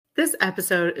This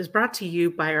episode is brought to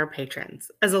you by our patrons.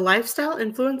 As a lifestyle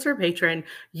influencer patron,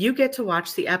 you get to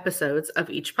watch the episodes of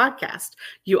each podcast.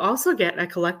 You also get a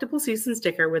collectible season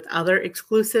sticker with other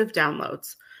exclusive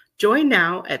downloads. Join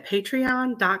now at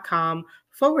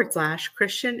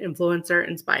patreon.com/Christian Influencer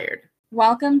Inspired.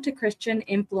 Welcome to Christian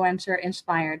Influencer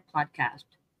Inspired Podcast,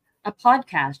 a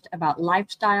podcast about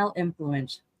lifestyle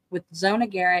influence with Zona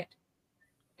Garrett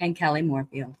and Keli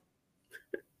Moorfield.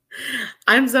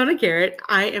 I'm Zona Garrett.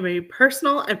 I am a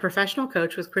personal and professional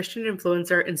coach with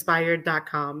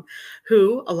ChristianInfluencerInspired.com,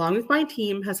 who, along with my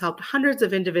team, has helped hundreds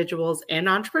of individuals and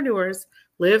entrepreneurs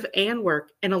live and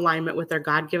work in alignment with their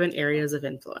God-given areas of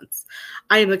influence.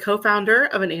 I am the co-founder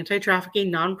of an anti-trafficking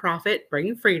nonprofit,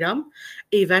 Bringing Freedom,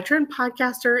 a veteran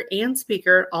podcaster and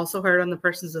speaker, also heard on the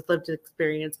Persons with Lived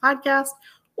Experience podcast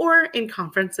or in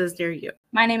conferences near you.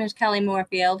 My name is Keli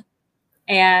Moorfield,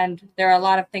 and there are a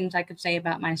lot of things I could say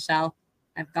about myself.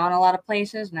 I've gone a lot of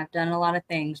places and I've done a lot of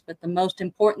things, but the most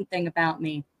important thing about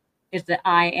me is that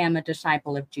I am a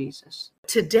disciple of Jesus.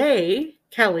 Today,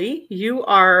 Keli, you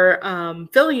are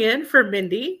filling in for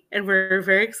Mindy, and we're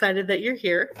very excited that you're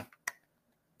here.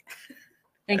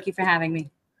 Thank you for having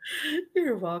me.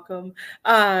 You're welcome.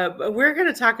 We're going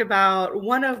to talk about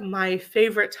one of my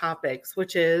favorite topics,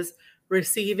 which is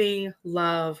receiving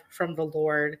love from the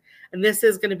Lord. And this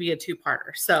is going to be a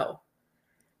two-parter. So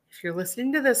if you're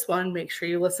listening to this one, make sure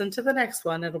you listen to the next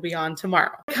one. It'll be on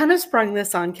tomorrow. I kind of sprung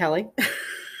this on Keli.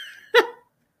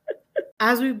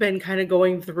 As we've been kind of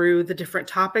going through the different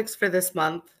topics for this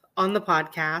month on the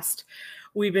podcast,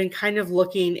 we've been kind of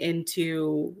looking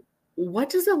into what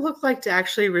does it look like to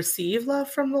actually receive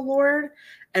love from the Lord,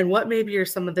 and what maybe are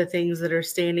some of the things that are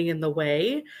standing in the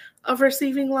way of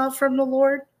receiving love from the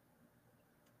Lord.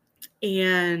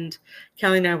 And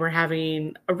Keli and I were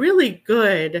having a really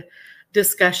good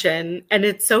discussion, and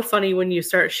it's so funny when you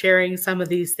start sharing some of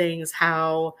these things,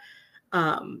 how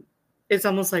it's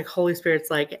almost like Holy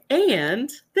Spirit's like, and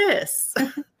this.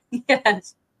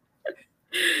 Yes.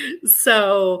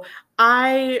 So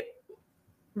I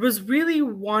was really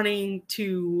wanting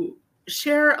to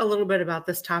share a little bit about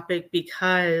this topic,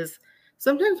 because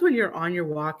sometimes when you're on your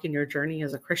walk and your journey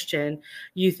as a Christian,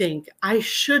 you think, I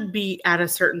should be at a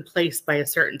certain place by a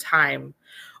certain time,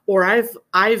 or I've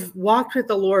walked with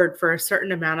the Lord for a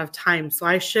certain amount of time, so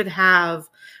I should have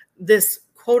this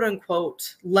quote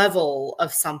unquote level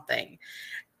of something.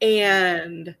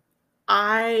 And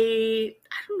I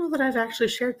don't know that I've actually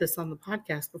shared this on the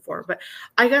podcast before, but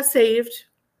I got saved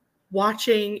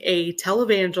watching a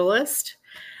televangelist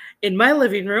in my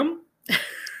living room.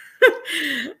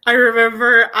 I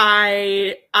remember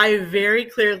I very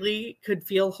clearly could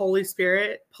feel Holy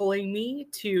Spirit pulling me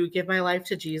to give my life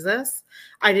to Jesus.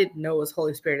 I didn't know it was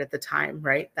Holy Spirit at the time,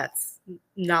 right? That's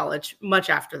knowledge much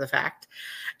after the fact.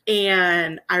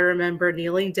 And I remember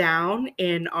kneeling down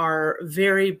in our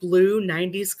very blue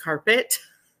 90s carpet.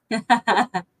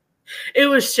 It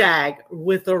was shag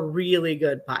with a really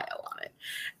good pile on it.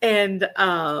 And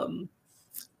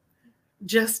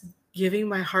just giving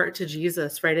my heart to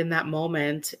Jesus right in that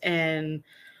moment. And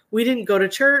we didn't go to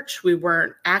church. We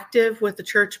weren't active with the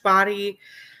church body.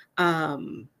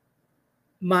 My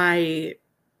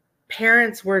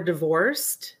parents were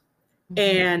divorced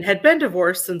and had been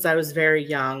divorced since I was very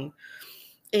young.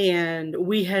 And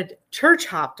we had church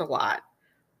hopped a lot.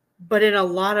 But in a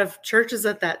lot of churches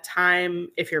at that time,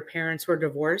 if your parents were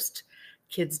divorced,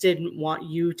 kids didn't want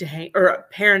you to hang, or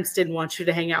parents didn't want you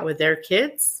to hang out with their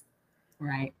kids.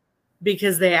 Right.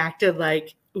 Because they acted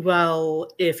like,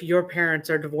 well, if your parents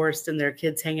are divorced and their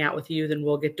kids hang out with you, then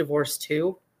we'll get divorced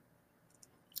too.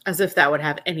 As if that would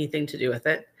have anything to do with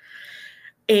it.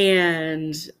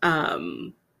 And,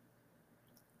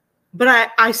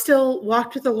 but I still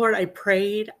walked with the Lord. I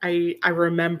prayed. I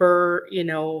remember,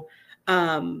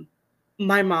 my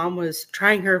mom was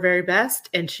trying her very best,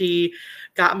 and she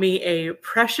got me a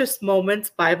Precious Moments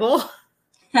Bible.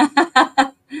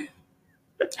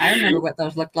 I remember what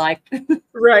those looked like.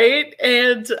 Right.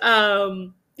 And,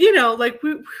 like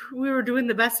we were doing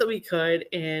the best that we could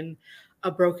in a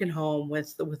broken home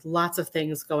with lots of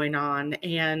things going on,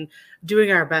 and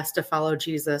doing our best to follow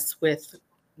Jesus with,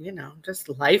 just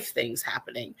life things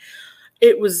happening.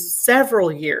 It was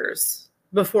several years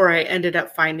before I ended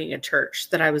up finding a church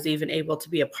that I was even able to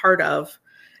be a part of.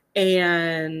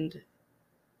 And,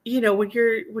 when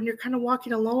you're kind of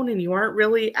walking alone and you aren't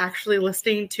really actually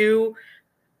listening to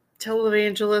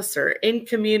televangelists or in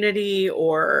community,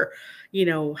 or,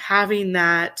 having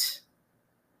that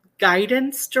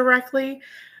guidance directly,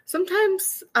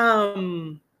 sometimes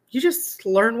you just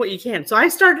learn what you can. So I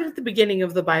started at the beginning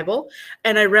of the Bible,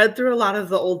 and I read through a lot of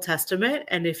the Old Testament.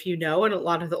 And if you know, in a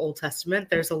lot of the Old Testament,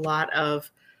 there's a lot of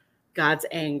God's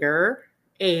anger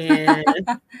and,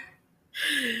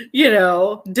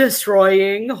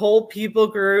 destroying whole people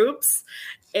groups.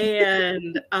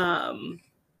 And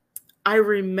I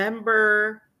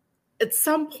remember at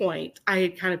some point I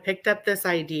had kind of picked up this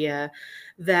idea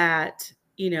that,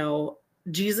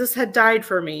 Jesus had died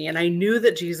for me, and I knew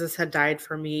that Jesus had died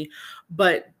for me,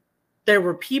 but there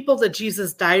were people that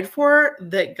Jesus died for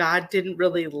that God didn't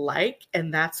really like,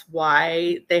 and that's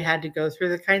why they had to go through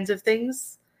the kinds of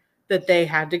things that they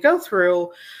had to go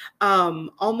through.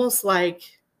 Almost like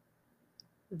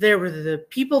there were the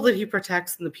people that he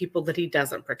protects and the people that he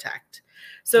doesn't protect.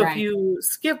 So if you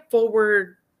skip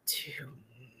forward to,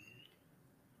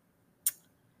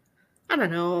 I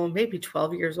don't know, maybe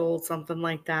 12 years old, something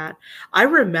like that. I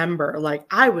remember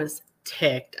I was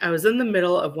ticked. I was in the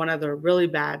middle of one of the really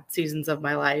bad seasons of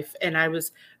my life, and I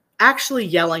was actually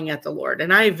yelling at the Lord.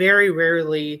 And I very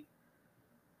rarely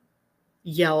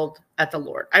yelled at the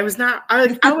Lord. I was not, I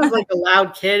was like a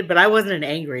loud kid, but I wasn't an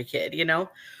angry kid,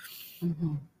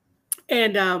 Mm-hmm.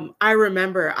 And I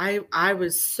remember I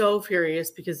was so furious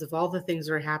because of all the things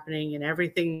that were happening and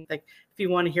everything. Like, if you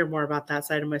want to hear more about that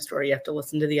side of my story, you have to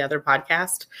listen to the other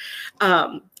podcast.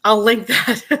 I'll link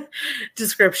that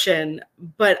description.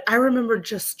 But I remember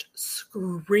just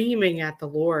screaming at the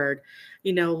Lord,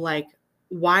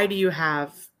 why do you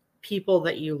have people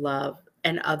that you love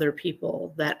and other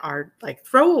people that are like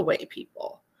throwaway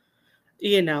people?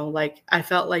 I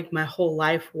felt like my whole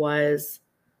life was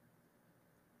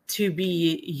to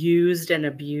be used and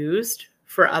abused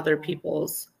for other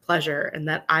people's pleasure, and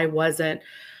that I wasn't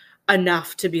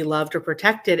enough to be loved or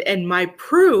protected. And my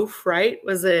proof, right,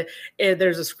 was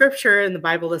there's a scripture in the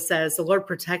Bible that says the Lord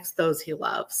protects those he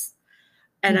loves.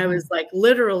 And I was like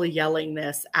literally yelling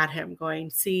this at him, going,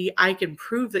 see, I can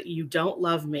prove that you don't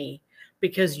love me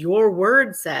because your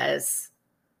word says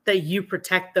that you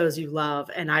protect those you love,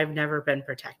 and I've never been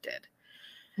protected.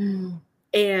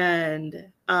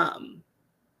 And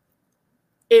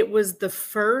it was the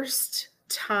first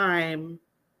time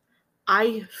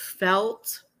I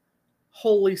felt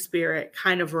Holy Spirit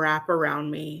kind of wrap around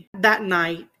me. That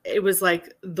night, it was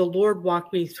like the Lord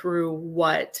walked me through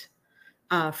what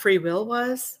free will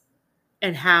was,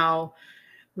 and how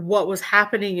what was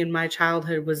happening in my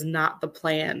childhood was not the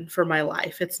plan for my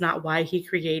life. It's not why he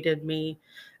created me,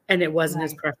 and it wasn't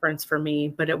his preference for me,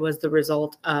 but it was the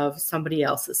result of somebody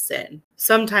else's sin.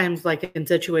 Sometimes, like in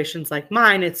situations like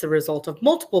mine, it's the result of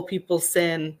multiple people's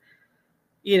sin,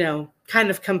 kind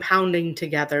of compounding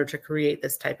together to create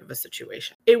this type of a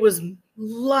situation. It was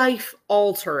life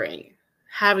altering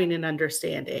having an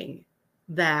understanding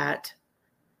that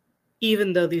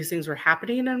even though these things were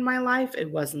happening in my life, it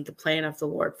wasn't the plan of the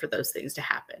Lord for those things to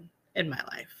happen in my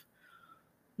life.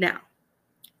 Now,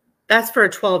 that's for a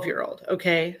 12-year-old,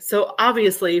 okay? So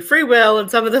obviously, free will and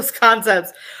some of those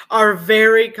concepts are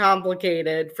very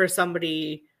complicated for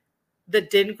somebody that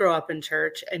didn't grow up in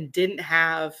church and didn't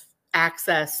have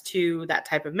access to that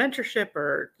type of mentorship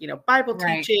or, Bible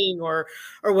teaching or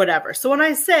whatever. So when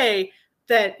I say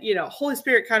that, Holy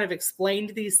Spirit kind of explained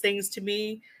these things to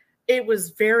me, it was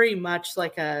very much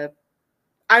like I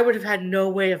would have had no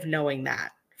way of knowing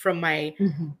that from my,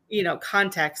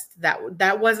 context.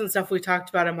 That wasn't stuff we talked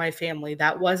about in my family.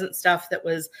 That wasn't stuff that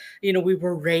was, we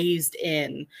were raised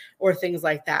in or things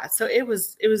like that. So it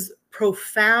was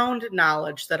profound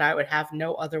knowledge that I would have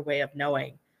no other way of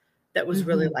knowing, that was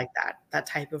really like that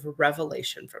type of a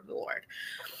revelation from the Lord.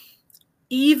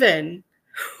 Even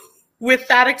with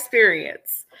that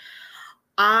experience,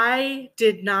 I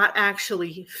did not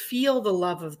actually feel the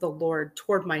love of the Lord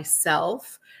toward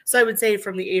myself. So I would say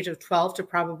from the age of 12 to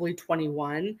probably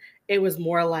 21, it was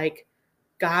more like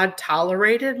God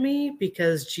tolerated me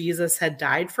because Jesus had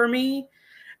died for me.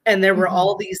 And there were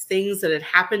all these things that had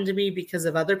happened to me because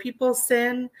of other people's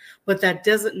sin, but that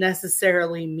doesn't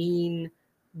necessarily mean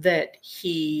that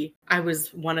I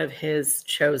was one of his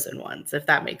chosen ones, if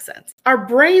that makes sense. Our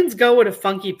brains go into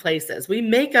funky places. We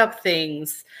make up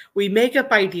things, we make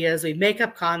up ideas, we make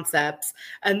up concepts.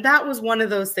 And that was one of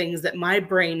those things that my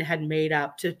brain had made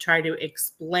up to try to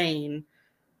explain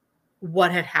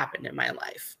what had happened in my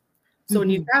life. So when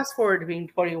you fast forward to being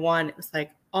 21, it was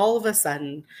like all of a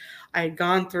sudden I had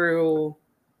gone through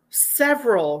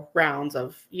several rounds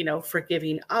of,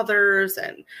 forgiving others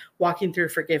and walking through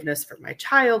forgiveness for my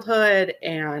childhood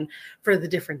and for the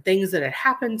different things that had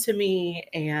happened to me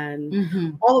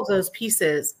and all of those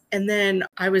pieces. And then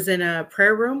I was in a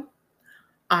prayer room.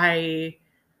 I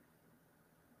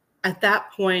at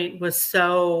that point was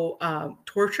so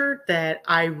tortured that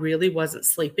I really wasn't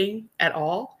sleeping at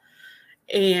all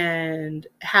and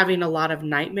having a lot of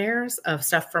nightmares of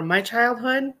stuff from my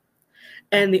childhood.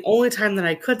 And the only time that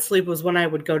I could sleep was when I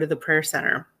would go to the prayer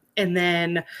center. And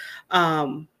then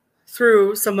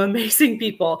through some amazing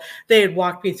people, they had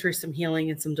walked me through some healing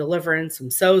and some deliverance, some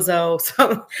sozo,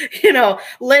 some,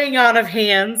 laying on of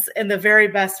hands in the very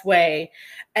best way.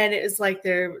 And it was like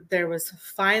there was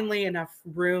finally enough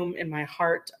room in my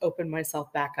heart to open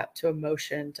myself back up to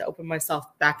emotion, to open myself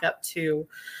back up to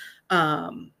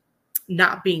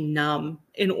not being numb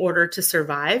in order to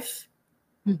survive.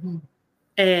 Mm-hmm.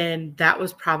 And that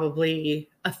was probably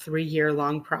a 3-year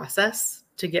long process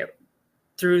to get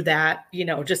through that,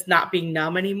 just not being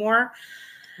numb anymore.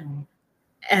 Mm.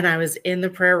 And I was in the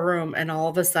prayer room, and all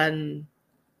of a sudden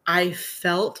I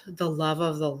felt the love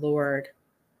of the Lord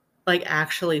like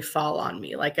actually fall on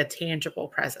me, like a tangible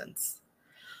presence.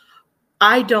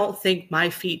 I don't think my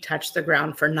feet touched the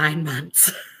ground for 9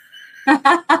 months.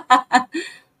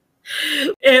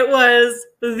 It was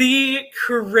the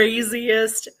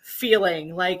craziest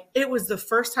feeling. Like, it was the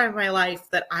first time in my life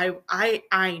that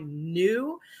I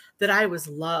knew that I was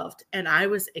loved and I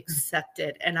was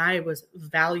accepted and I was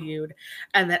valued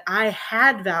and that I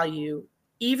had value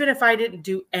even if I didn't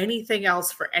do anything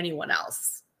else for anyone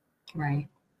else. Right.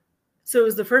 So it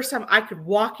was the first time I could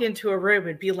walk into a room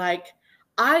and be like,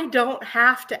 I don't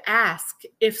have to ask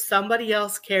if somebody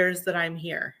else cares that I'm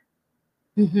here.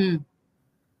 Mm-hmm.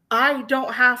 I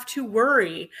don't have to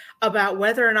worry about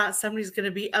whether or not somebody's going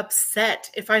to be upset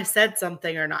if I said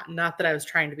something or not. Not that I was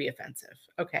trying to be offensive.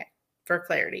 Okay, for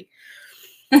clarity.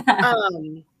 But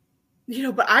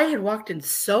I had walked in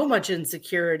so much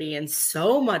insecurity and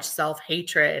so much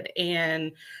self-hatred,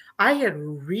 and I had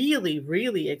really,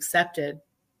 really accepted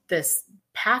this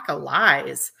pack of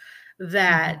lies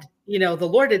that, the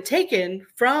Lord had taken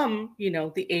from,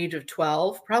 the age of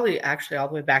 12, probably actually all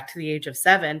the way back to the age of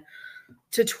 7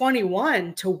 to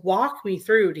 21 to walk me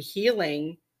through to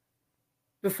healing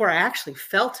before I actually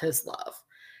felt his love.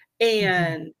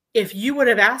 And if you would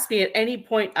have asked me at any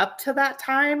point up to that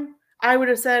time, I would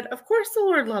have said, of course the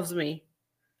Lord loves me.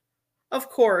 Of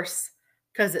course,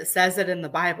 because it says it in the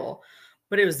Bible.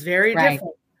 But it was very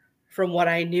different from what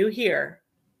I knew here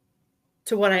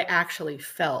to what I actually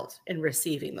felt in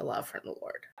receiving the love from the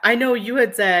Lord. I know you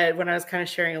had said, when I was kind of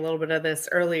sharing a little bit of this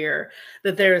earlier,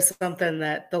 that there was something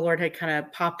that the Lord had kind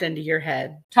of popped into your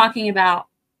head. Talking about,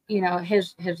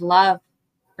 his love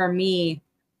for me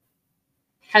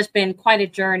has been quite a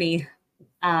journey.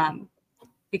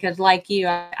 Because like you,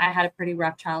 I had a pretty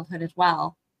rough childhood as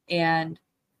well. And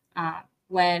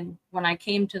when I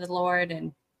came to the Lord,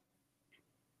 and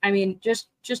I mean, just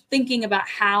thinking about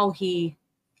how he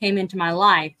came into my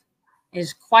life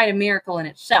is quite a miracle in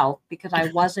itself, because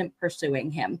I wasn't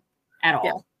pursuing him at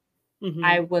all. Yeah. Mm-hmm.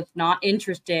 I was not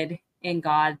interested in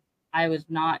God. I was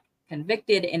not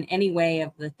convicted in any way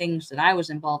of the things that I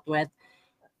was involved with.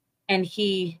 And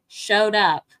he showed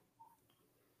up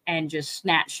and just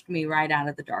snatched me right out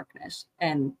of the darkness.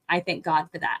 And I thank God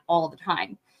for that all the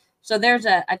time. So there's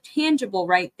a tangible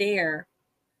right there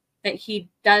that he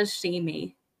does see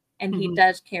me, and he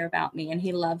does care about me, and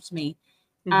he loves me.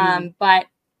 But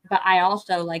I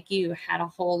also, like you, had a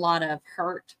whole lot of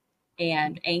hurt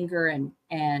and anger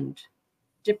and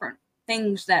different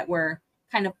things that were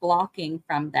kind of blocking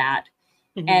from that.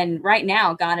 And right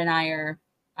now, God and I are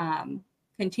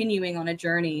continuing on a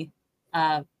journey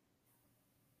of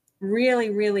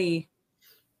really, really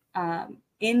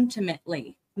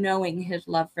intimately knowing his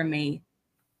love for me,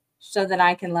 so that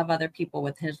I can love other people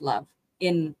with his love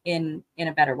in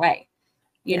a better way.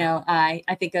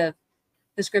 I think of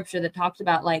the scripture that talks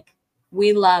about, like,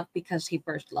 we love because he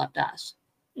first loved us.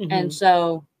 And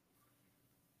so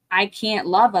I can't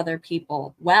love other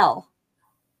people well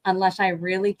unless I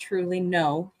really truly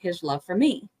know his love for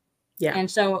me. Yeah. And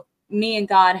so me and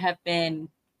God have been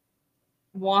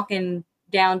walking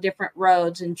down different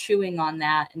roads and chewing on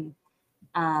that. And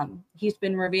he's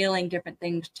been revealing different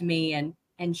things to me,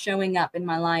 and showing up in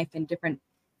my life in different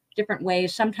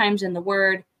ways, sometimes in the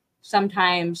word,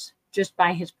 sometimes just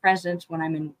by his presence when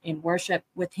I'm in worship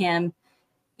with him,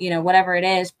 whatever it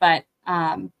is. But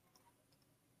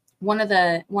one of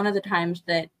the times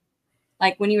that,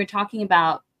 like, when you were talking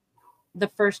about the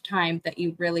first time that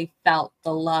you really felt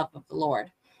the love of the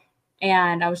Lord,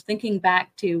 and I was thinking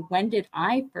back to, when did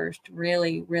I first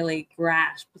really, really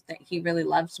grasp that he really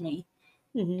loves me?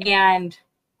 And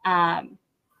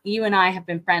you and I have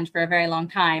been friends for a very long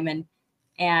time,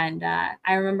 and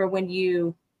I remember when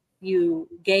you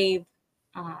gave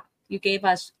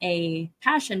us a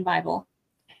Passion Bible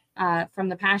from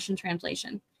the Passion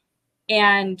Translation,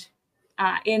 And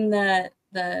in the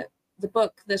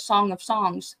book, The Song of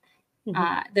Songs,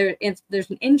 there's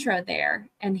an intro there,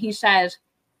 and he says,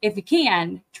 if you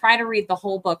can, try to read the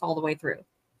whole book all the way through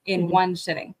in one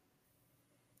sitting,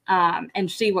 and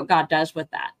see what God does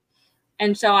with that.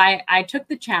 And so I took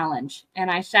the challenge, and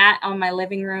I sat on my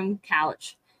living room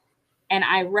couch, and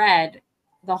I read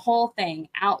the whole thing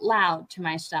out loud to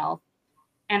myself.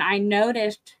 And I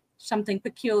noticed something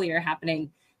peculiar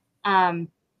happening.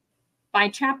 By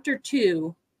chapter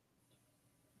 2,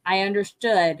 I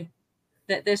understood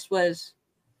that this was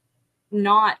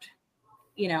not,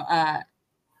 like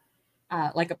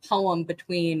a poem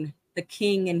between the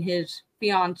king and his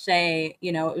fiance.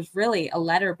 It was really a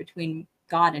letter between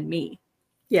God and me.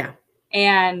 Yeah.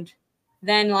 And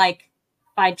then, like,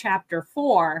 by chapter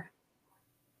 4,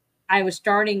 I was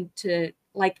starting to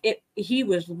like it. He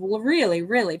was really,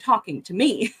 really talking to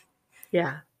me.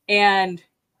 Yeah. And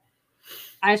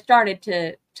I started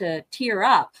to tear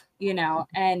up,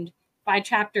 and by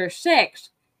chapter 6,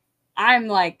 I'm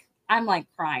like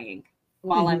crying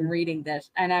while I'm reading this,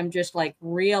 and I'm just like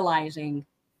realizing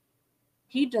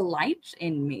he delights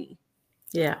in me.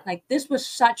 Yeah. Like, this was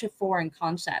such a foreign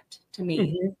concept to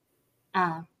me,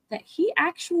 that he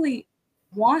actually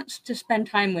wants to spend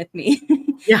time with me.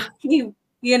 Yeah. He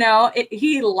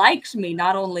likes me,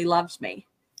 not only loves me.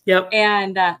 Yep.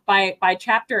 And by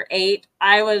chapter 8,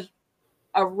 I was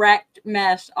a wrecked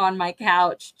mess on my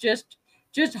couch, just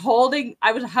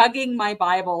I was hugging my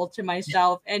Bible to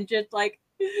myself and just like,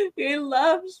 he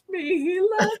loves me, he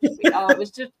loves me. Oh,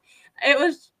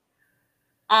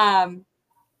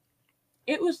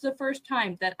 it was the first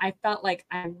time that I felt like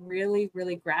I really,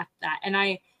 really grasped that. And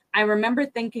I remember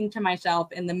thinking to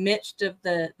myself, in the midst of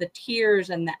the tears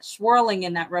and that swirling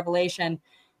in that revelation,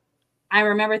 I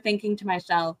remember thinking to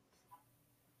myself,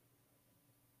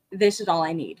 this is all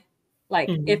I need. Like,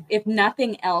 if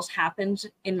nothing else happens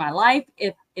in my life,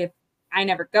 if I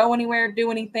never go anywhere,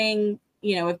 do anything,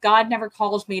 if God never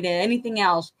calls me to anything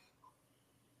else,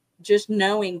 just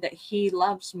knowing that he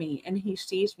loves me and he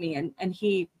sees me and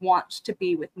he wants to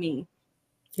be with me.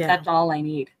 Yeah. That's all I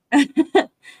need. Yeah.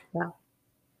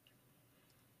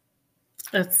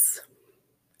 It's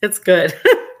good.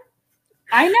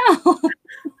 I know.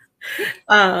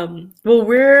 Well,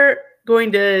 we're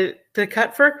going to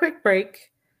cut for a quick break,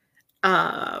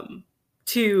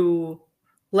 to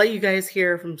let you guys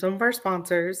hear from some of our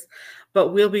sponsors, but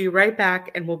we'll be right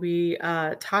back, and we'll be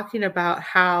talking about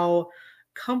how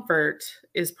comfort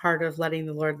is part of letting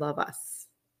the Lord love us.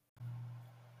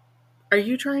 Are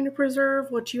you trying to preserve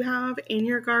what you have in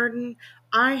your garden?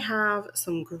 I have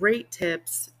some great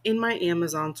tips in my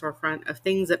Amazon storefront of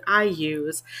things that I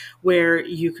use, where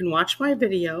you can watch my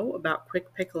video about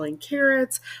quick pickling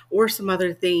carrots or some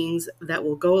other things that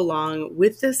will go along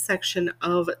with this section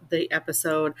of the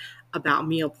episode about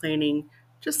meal planning.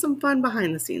 Just some fun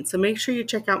behind the scenes. So make sure you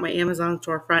check out my Amazon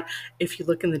storefront if you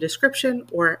look in the description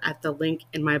or at the link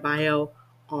in my bio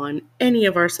on any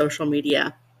of our social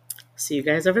media. See you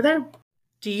guys over there.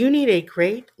 Do you need a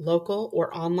great local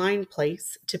or online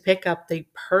place to pick up the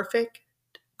perfect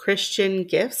Christian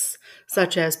gifts,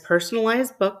 such as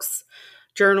personalized books,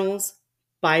 journals,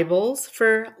 Bibles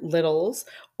for littles,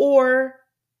 or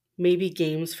maybe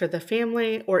games for the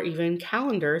family, or even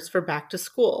calendars for back to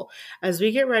school? As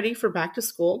we get ready for back to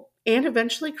school and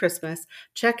eventually Christmas,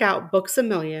 check out Books A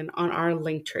Million on our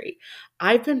Linktree.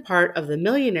 I've been part of the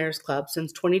Millionaires Club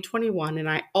since 2021, and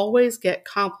I always get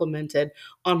complimented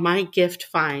on my gift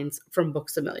finds from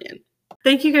Books A Million.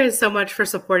 Thank you guys so much for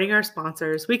supporting our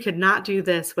sponsors. We could not do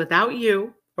this without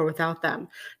you or without them.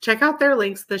 Check out their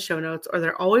links in the show notes, or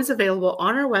they're always available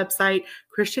on our website,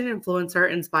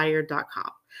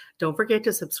 ChristianInfluencerInspired.com. Don't forget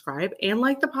to subscribe and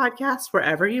like the podcast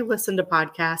wherever you listen to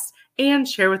podcasts, and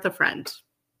share with a friend.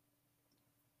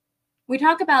 We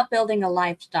talk about building a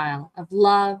lifestyle of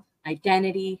love,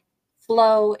 identity,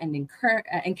 flow, and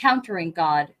encountering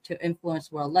God to influence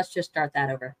the world. Let's just start that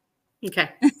over. Okay.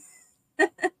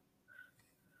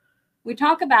 We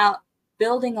talk about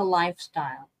building a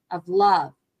lifestyle of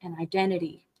love and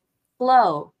identity,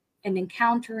 flow, and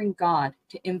encountering God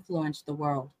to influence the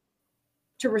world.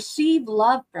 To receive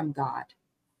love from God,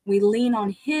 we lean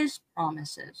on his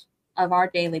promises of our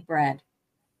daily bread,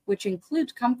 which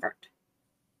includes comfort.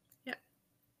 Yeah.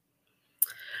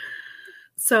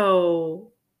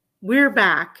 So we're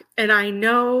back, and I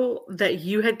know that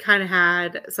you had kind of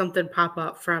had something pop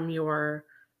up from your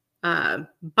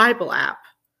Bible app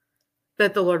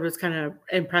that the Lord was kind of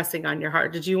impressing on your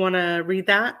heart. Did you want to read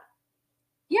that?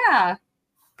 Yeah.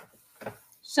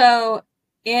 So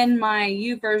in my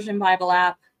YouVersion Bible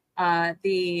app,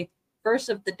 the verse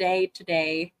of the day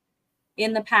today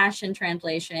in the Passion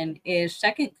Translation is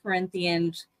 2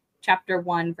 Corinthians chapter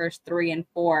 1, verse 3 and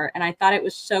 4. And I thought it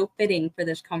was so fitting for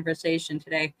this conversation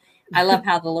today. I love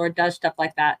how the Lord does stuff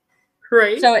like that.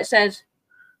 Right. So it says,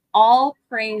 all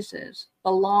praises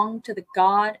belong to the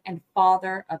God and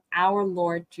Father of our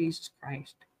Lord Jesus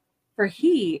Christ. For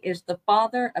he is the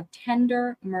Father of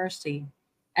tender mercy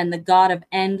and the God of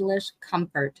endless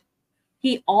comfort.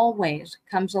 He always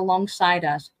comes alongside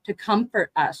us to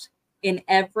comfort us in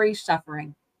every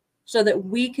suffering, so that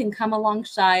we can come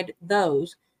alongside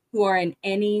those who are in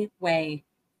any way,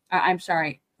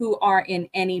 who are in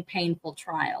any painful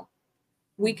trial.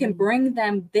 We can bring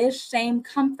them this same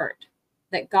comfort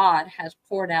that God has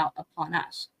poured out upon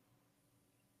us.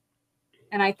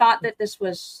 And I thought that this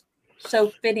was so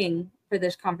fitting for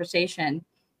this conversation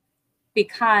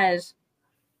because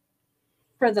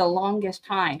for the longest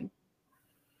time,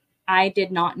 I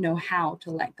did not know how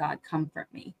to let God comfort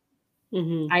me.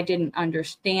 Mm-hmm. I didn't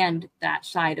understand that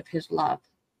side of his love.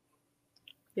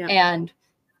 Yeah. And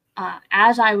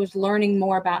as I was learning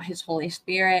more about his Holy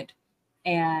Spirit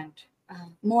and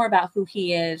more about who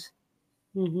he is,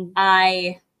 Mm-hmm.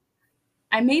 I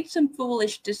made some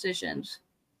foolish decisions.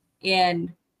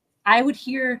 And I would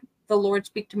hear the Lord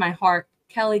speak to my heart,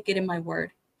 Keli, get in my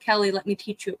word. Keli, let me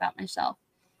teach you about myself.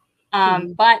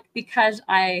 But because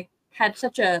I had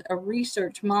such a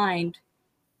research mind,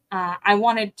 I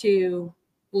wanted to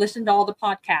listen to all the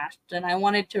podcasts, and I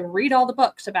wanted to read all the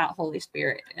books about Holy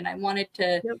Spirit, and I wanted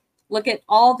to look at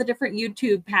all the different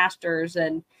YouTube pastors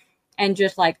and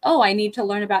just like, oh, I need to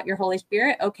learn about your Holy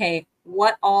Spirit. Okay,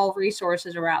 what all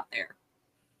resources are out there?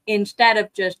 Instead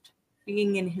of just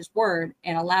being in his word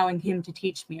and allowing him to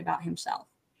teach me about himself.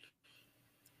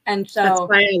 And so that's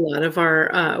why a lot of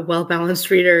our well-balanced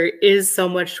reader is so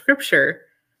much scripture,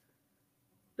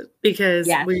 because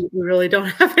yes, we really don't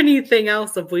have anything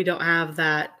else if we don't have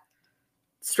that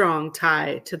strong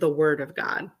tie to the word of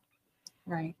God.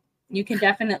 Right. You can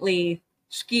definitely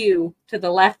skew to the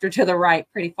left or to the right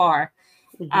pretty far.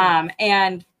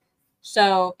 And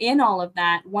so in all of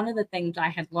that, one of the things I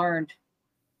had learned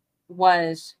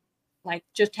was like,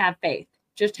 just have faith.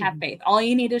 Just have faith. All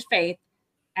you need is faith.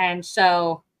 And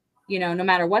so, no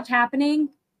matter what's happening,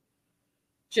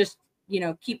 just,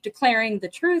 keep declaring the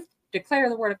truth, declare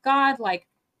the word of God. Like,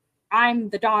 I'm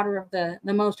the daughter of the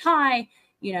Most High,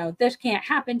 this can't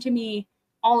happen to me.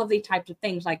 All of these types of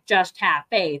things, like, just have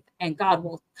faith and God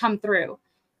will come through.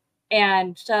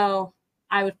 And so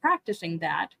I was practicing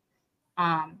that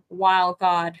while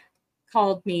God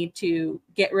called me to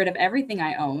get rid of everything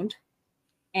I owned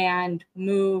and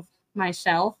move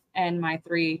myself and my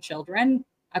 3 children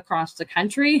across the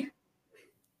country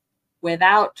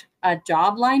without a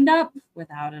job lined up,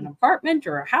 without an apartment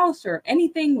or a house or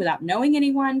anything, without knowing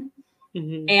anyone.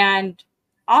 And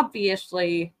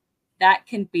obviously that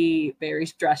can be very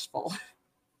stressful.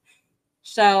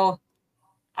 So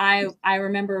I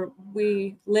remember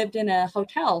we lived in a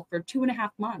hotel for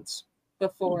 2.5 months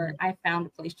before I found a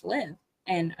place to live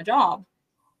and a job.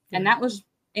 And that was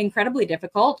incredibly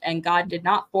difficult. And God did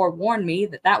not forewarn me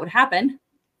that that would happen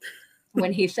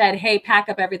when he said, hey, pack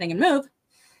up everything and move.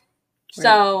 Right.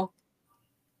 So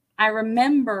I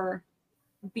remember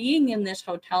being in this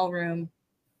hotel room,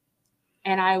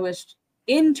 and I was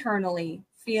internally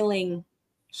feeling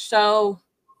so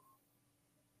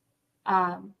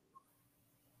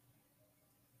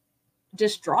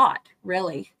distraught,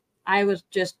 really. I was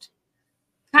just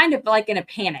kind of like in a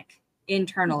panic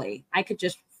internally. I could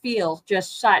just feel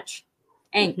just such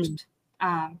angst.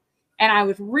 And I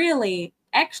was really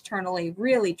externally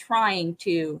really trying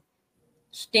to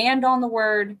stand on the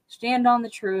word, stand on the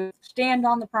truth, stand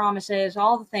on the promises,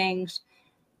 all the things,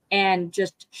 and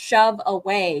just shove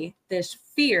away this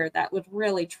fear that was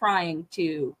really trying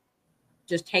to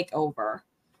just take over.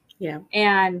 Yeah.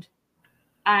 And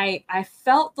I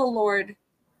felt the Lord,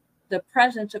 the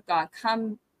presence of God,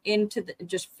 come into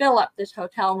just fill up this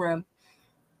hotel room.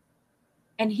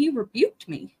 And he rebuked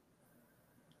me,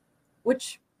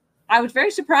 which I was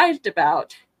very surprised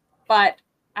about. But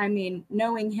I mean,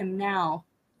 knowing him now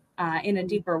in a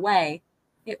deeper way,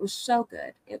 it was so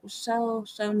good. It was so,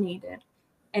 so needed.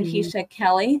 And he said,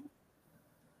 Keli,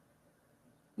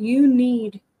 you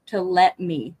need to let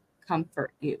me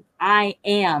comfort you. I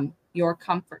am your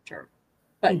comforter,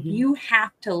 but you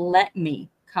have to let me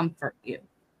comfort you.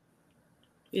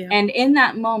 Yeah. And in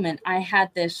that moment, I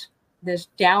had this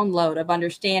download of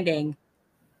understanding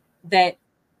that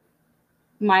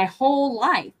my whole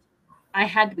life, I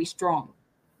had to be strong.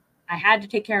 I had to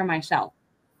take care of myself.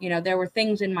 There were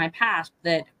things in my past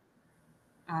that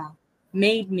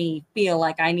made me feel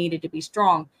like I needed to be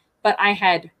strong, but I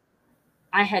had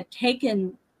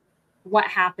taken what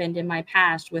happened in my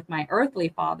past with my earthly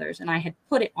fathers, and I had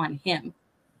put it on him,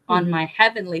 on Mhm. my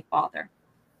heavenly Father.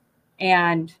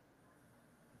 And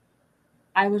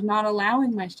I was not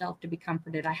allowing myself to be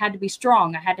comforted. I had to be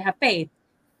strong. I had to have faith,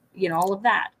 all of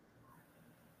that.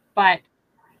 But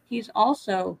he's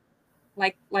also,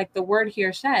 like the word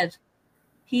here says,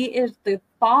 he is the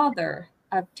Father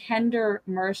of tender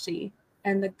mercy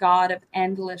and the God of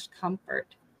endless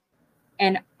comfort.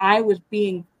 And I was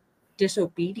being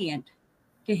disobedient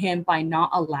to him by not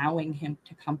allowing him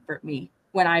to comfort me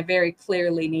when I very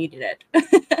clearly needed it.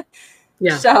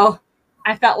 Yeah. So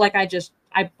I felt like I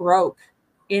broke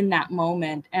in that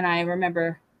moment. And I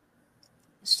remember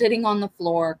sitting on the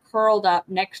floor, curled up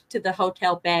next to the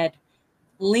hotel bed,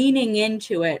 leaning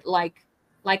into it like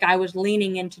I was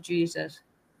leaning into Jesus.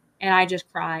 And I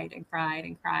just cried and cried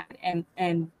and cried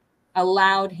and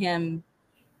allowed him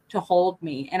to hold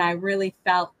me. And I really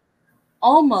felt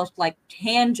almost like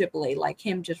tangibly like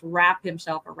him just wrap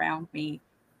himself around me,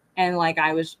 and like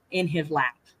I was in his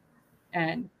lap.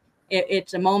 And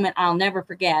it's a moment I'll never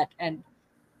forget. And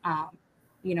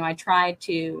I tried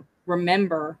to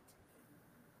remember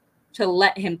to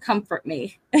let him comfort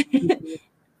me Mhm.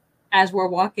 as we're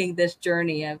walking this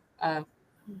journey of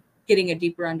getting a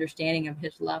deeper understanding of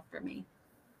his love for me.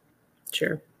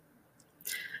 Sure.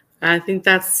 I think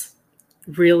that's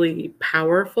really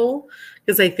powerful,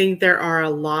 because I think there are a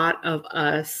lot of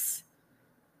us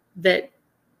that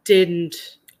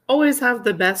didn't always have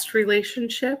the best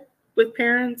relationship with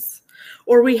parents,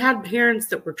 or we had parents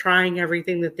that were trying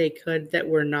everything that they could that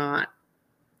were not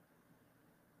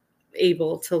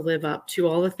able to live up to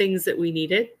all the things that we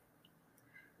needed,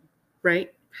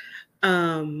 right?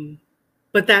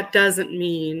 But that doesn't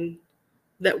mean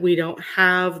that we don't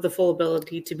have the full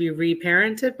ability to be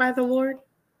reparented by the Lord,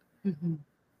 Mm-hmm.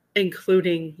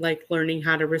 including like learning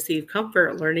how to receive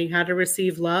comfort, learning how to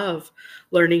receive love,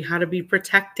 learning how to be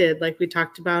protected, like we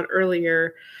talked about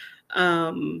earlier.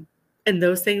 And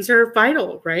those things are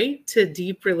vital, right, to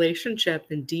deep relationship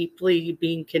and deeply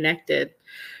being connected.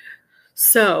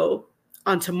 So,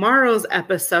 on tomorrow's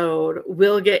episode,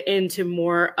 we'll get into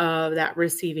more of that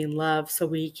receiving love so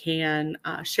we can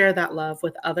share that love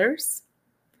with others.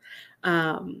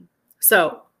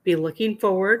 So, be looking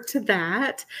forward to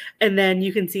that. And then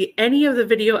you can see any of the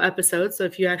video episodes. So,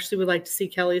 if you actually would like to see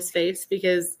Keli's face,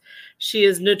 because she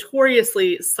is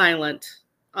notoriously silent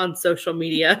on social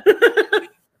media.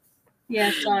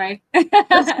 Yeah, sorry.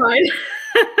 That's fine.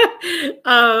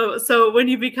 So when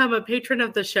you become a patron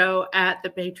of the show at the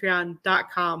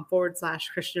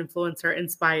patreon.com/Christian Influencer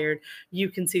Inspired, you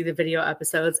can see the video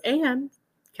episodes and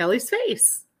Keli's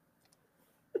face.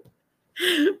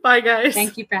 Bye, guys.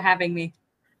 Thank you for having me.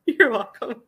 You're welcome.